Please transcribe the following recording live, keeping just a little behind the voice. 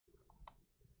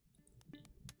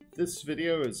This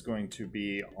video is going to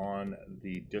be on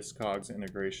the Discogs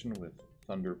integration with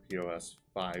ThunderPOS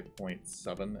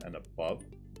 5.7 and above.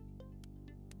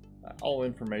 All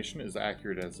information is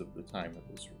accurate as of the time of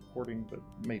this recording, but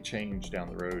may change down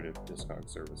the road if Discogs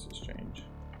services change.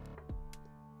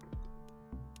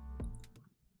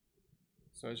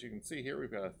 So as you can see here, we've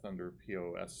got a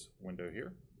ThunderPOS window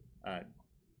here.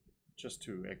 Just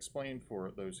to explain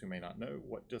for those who may not know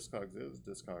what Discogs is,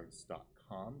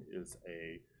 Discogs.com is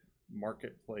a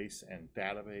marketplace and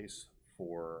database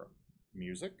for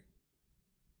music.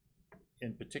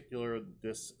 In particular,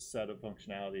 this set of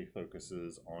functionality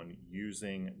focuses on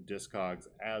using Discogs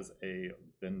as a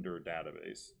vendor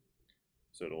database.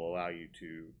 So it'll allow you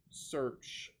to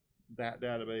search that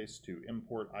database, to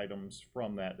import items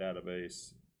from that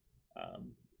database,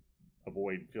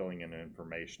 avoid filling in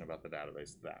information about the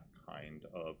database, that kind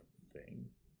of thing.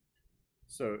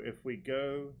 So if we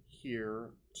go here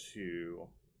to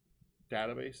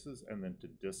databases and then to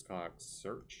Discogs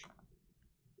Search,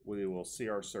 we will see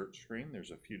our search screen.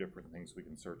 There's a few different things we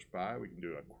can search by. We can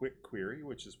do a quick query,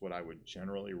 which is what I would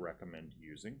generally recommend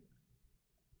using.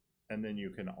 And then you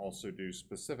can also do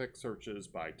specific searches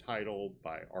by title,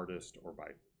 by artist, or by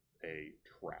a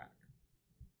track.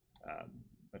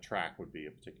 A track would be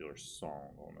a particular song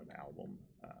on an album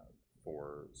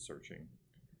for searching.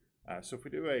 So if we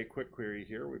do a quick query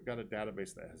here, we've got a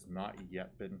database that has not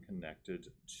yet been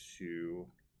connected to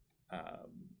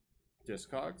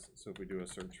Discogs. So if we do a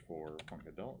search for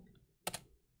Funkadelic,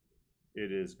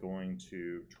 it is going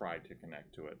to try to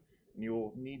connect to it. And you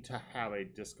will need to have a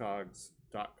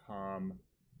Discogs.com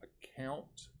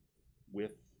account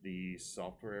with the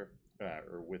software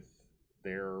or with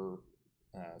their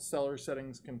seller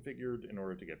settings configured in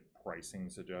order to get pricing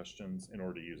suggestions. In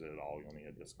order to use it at all, you'll need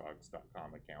a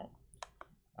Discogs.com account.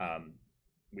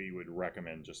 We would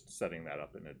recommend just setting that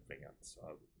up in advance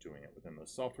of doing it within the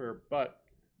software, but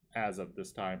as of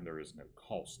this time, there is no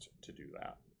cost to do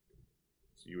that.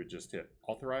 So you would just hit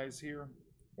authorize here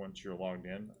once you're logged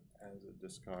in as a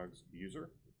Discogs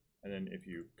user. And then if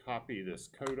you copy this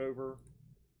code over,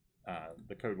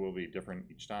 the code will be different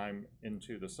each time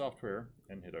into the software,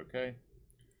 and hit OK.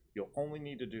 You'll only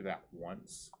need to do that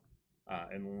once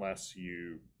unless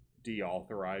you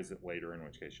deauthorize it later, in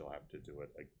which case you'll have to do it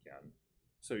again.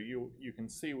 So you can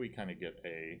see we kind of get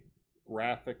a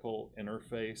graphical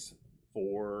interface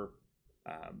for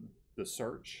the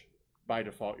search. By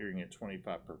default, you're going to get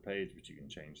 25 per page, but you can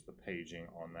change the paging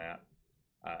on that.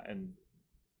 And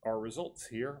our results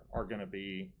here are going to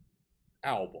be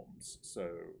albums. So,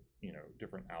 you know,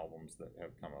 different albums that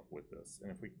have come up with this.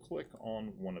 And if we click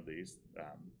on one of these,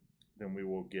 then we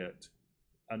will get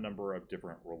a number of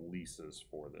different releases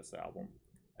for this album.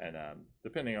 And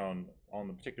depending on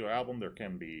the particular album, there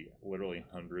can be literally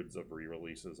hundreds of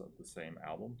re-releases of the same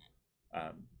album.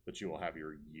 But you will have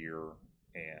your year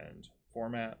and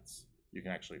formats. You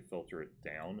can actually filter it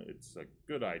down. It's a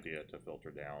good idea to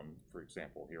filter down. For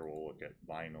example, here we'll look at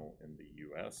vinyl in the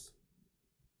US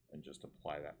and just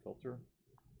apply that filter.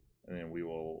 And then we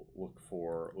will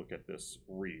look at this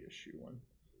reissue one.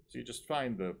 So you just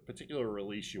find the particular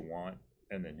release you want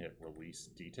and then hit release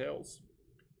details.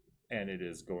 And it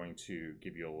is going to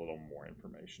give you a little more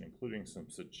information, including some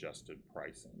suggested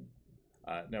pricing.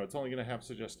 Now it's only going to have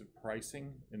suggested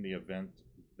pricing in the event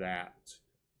that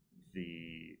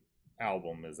the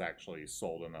album is actually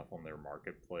sold enough on their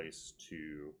marketplace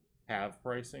to have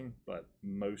pricing, but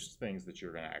most things that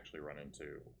you're going to actually run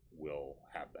into will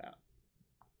have that.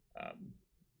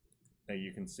 Now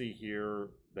you can see here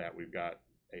that we've got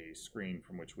a screen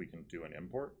from which we can do an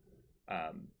import.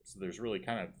 So there's really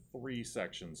kind of three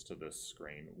sections to this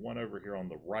screen. One over here on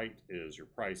the right is your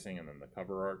pricing and then the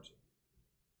cover art.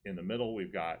 In the middle,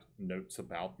 we've got notes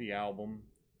about the album,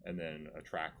 and then a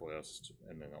track list,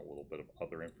 and then a little bit of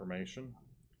other information.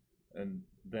 And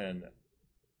then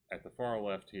at the far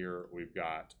left here, we've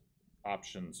got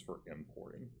options for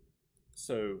importing.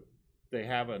 So they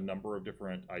have a number of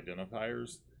different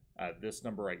identifiers. This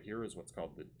number right here is what's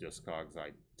called the Discogs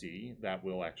ID. That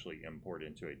will actually import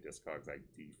into a Discogs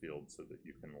ID field so that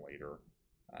you can later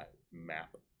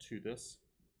map to this.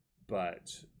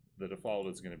 But the default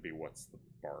is going to be what's the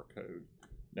barcode.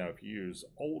 Now, if you use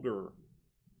older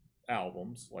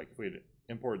albums, like if we had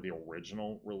imported the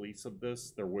original release of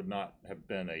this, there would not have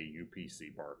been a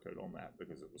UPC barcode on that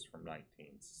because it was from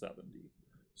 1970.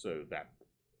 So that,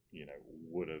 you know,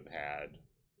 would have had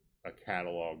a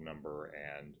catalog number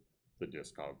and the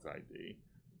Discogs ID.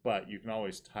 But you can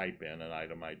always type in an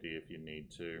item ID if you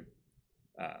need to,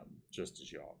 just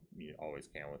as you always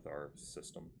can with our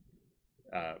system.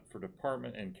 For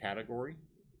department and category,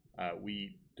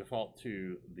 we default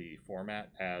to the format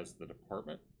as the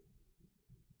department.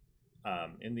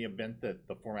 In the event that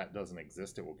the format doesn't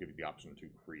exist, it will give you the option to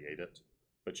create it,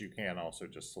 but you can also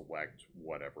just select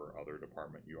whatever other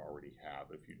department you already have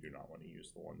if you do not want to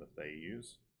use the one that they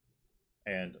use.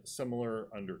 And similar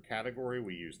under category,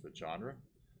 we use the genre.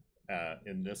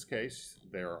 In this case,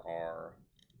 there are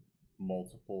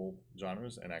multiple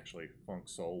genres, and actually Funk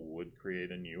Soul would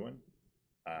create a new one.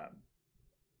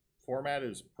 Format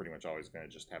is pretty much always going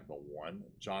to just have the one.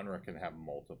 Genre can have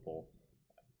multiple.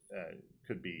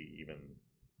 Could be even,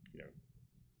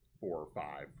 4 or 5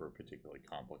 for a particularly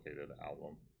complicated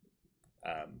album.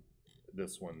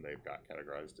 This one they've got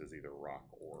categorized as either rock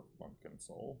or funk and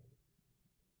soul.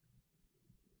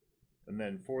 And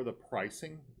then for the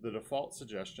pricing, the default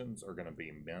suggestions are going to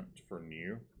be Mint for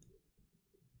new,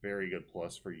 Very Good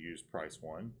Plus for used price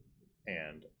 1,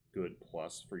 and Good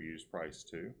Plus for used price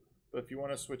 2. But if you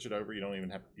want to switch it over, you don't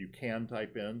even have, you can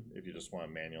type in if you just want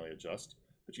to manually adjust.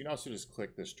 But you can also just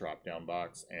click this drop down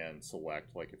box and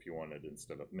select, like if you wanted,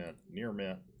 instead of Mint, near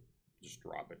Mint, just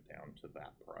drop it down to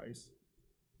that price.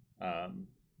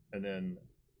 And then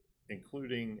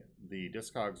including the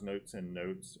Discogs notes in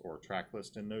notes or track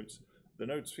list in notes, the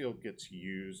notes field gets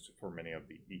used for many of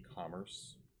the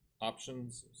e-commerce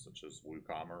options, such as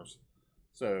WooCommerce.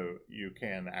 So you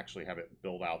can actually have it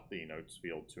build out the notes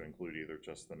field to include either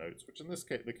just the notes, which in this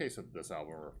case, the case of this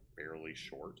album are fairly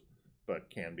short, but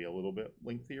can be a little bit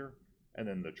lengthier, and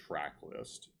then the track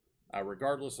list.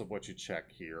 Regardless of what you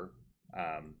check here,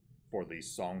 for the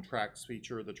song tracks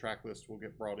feature, the track list will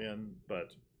get brought in,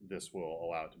 but this will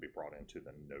allow it to be brought into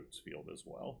the notes field as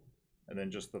well. And then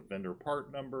just the vendor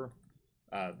part number.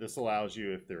 This allows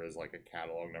you, if there is like a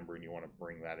catalog number and you want to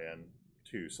bring that in,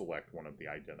 to select one of the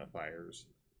identifiers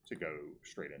to go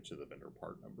straight into the vendor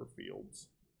part number fields.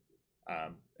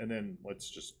 And then let's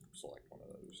just select one of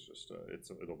those. Just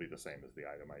it'll be the same as the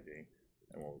item ID.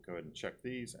 And we'll go ahead and check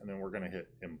these, and then we're going to hit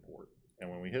import. And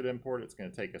when we hit import, it's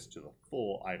going to take us to the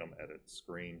full item edit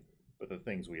screen. But the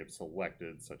things we have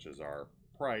selected, such as our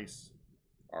price,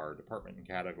 our department and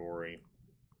category,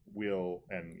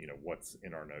 and what's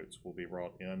in our notes will be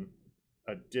brought in.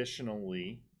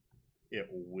 Additionally, it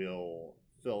will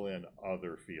fill in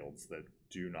other fields that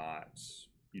you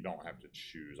don't have to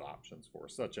choose options for,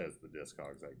 such as the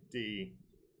Discogs ID,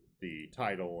 the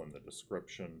title, and the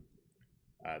description.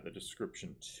 The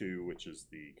description 2, which is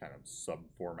the kind of sub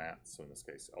format, so in this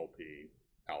case LP,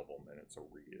 album, and it's a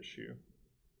reissue.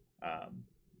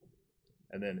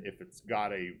 And then if it's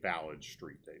got a valid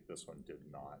street date, this one did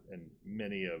not. And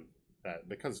many of that,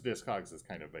 because Discogs is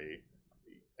kind of a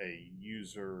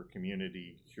user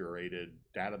community curated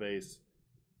database,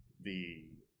 the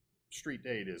street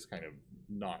date is kind of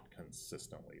not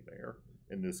consistently there.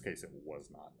 In this case, it was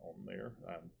not on there.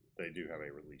 They do have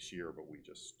a release year, but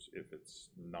if it's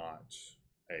not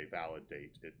a valid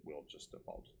date, it will just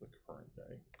default to the current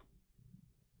day.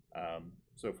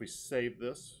 So if we save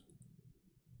this,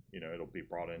 it'll be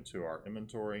brought into our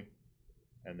inventory,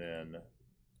 and then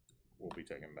we'll be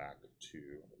taken back to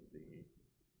the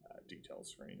details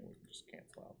screen, and we can just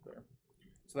cancel out there.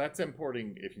 So that's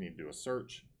importing if you need to do a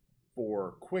search.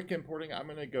 For quick importing, I'm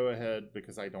going to go ahead,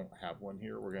 because I don't have one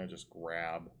here, we're going to just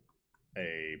grab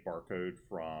a barcode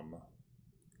from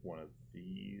one of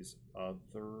these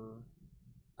other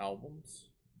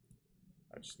albums.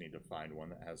 I just need to find one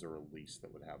that has a release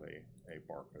that would have a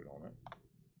barcode on it.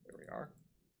 There we are.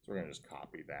 So we're going to just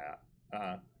copy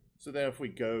that. So then if we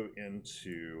go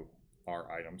into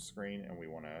our item screen and we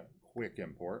want to quick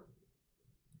import,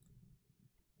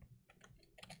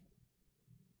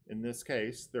 in this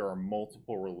case, there are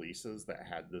multiple releases that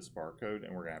had this barcode,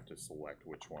 and we're going to have to select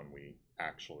which one we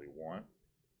actually want.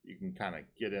 You can kind of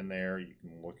get in there, you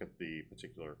can look at the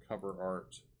particular cover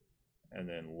art, and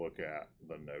then look at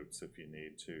the notes if you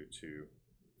need to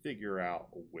figure out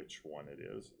which one it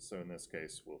is. So in this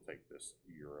case, we'll take this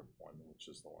Europe one, which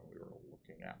is the one we were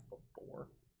looking at before.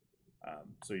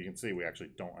 So you can see we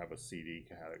actually don't have a CD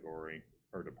category,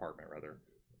 or department rather,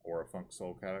 or a funk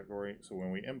soul category. So when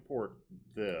we import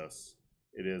this,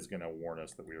 it is going to warn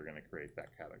us that we are going to create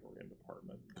that category and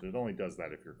department. But it only does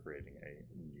that if you're creating a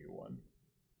new one.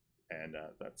 And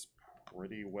that's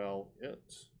pretty well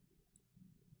it.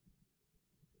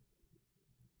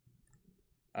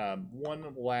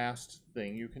 One last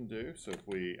thing you can do. So if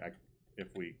we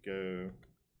go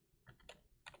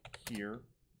here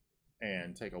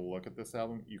and take a look at this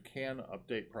album, you can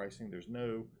update pricing. There's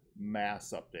no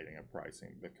mass updating of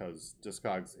pricing because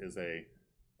Discogs is a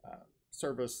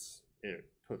service. It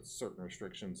puts certain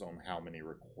restrictions on how many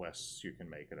requests you can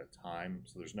make at a time.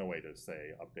 So there's no way to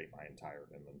say update my entire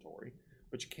inventory.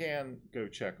 But you can go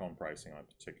check on pricing on a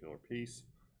particular piece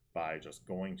by just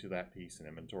going to that piece in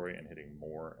inventory and hitting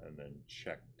more and then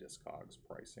check Discogs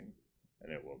pricing.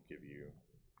 And it will give you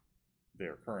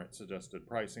their current suggested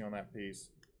pricing on that piece.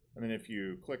 And then if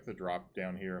you click the drop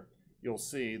down here, you'll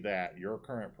see that your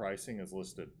current pricing is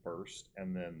listed first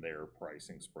and then their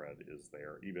pricing spread is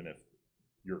there. Even if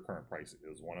your current price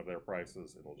is one of their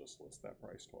prices, it'll just list that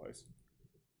price twice.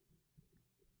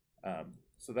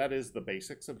 So that is the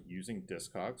basics of using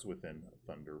Discogs within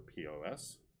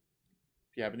ThunderPOS.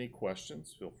 If you have any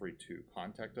questions, feel free to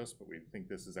contact us, but we think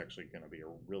this is actually going to be a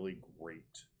really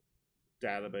great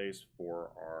database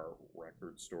for our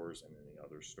record stores and any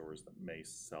other stores that may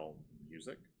sell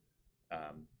music.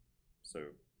 So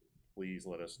please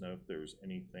let us know if there's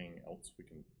anything else we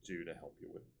can do to help you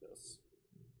with this.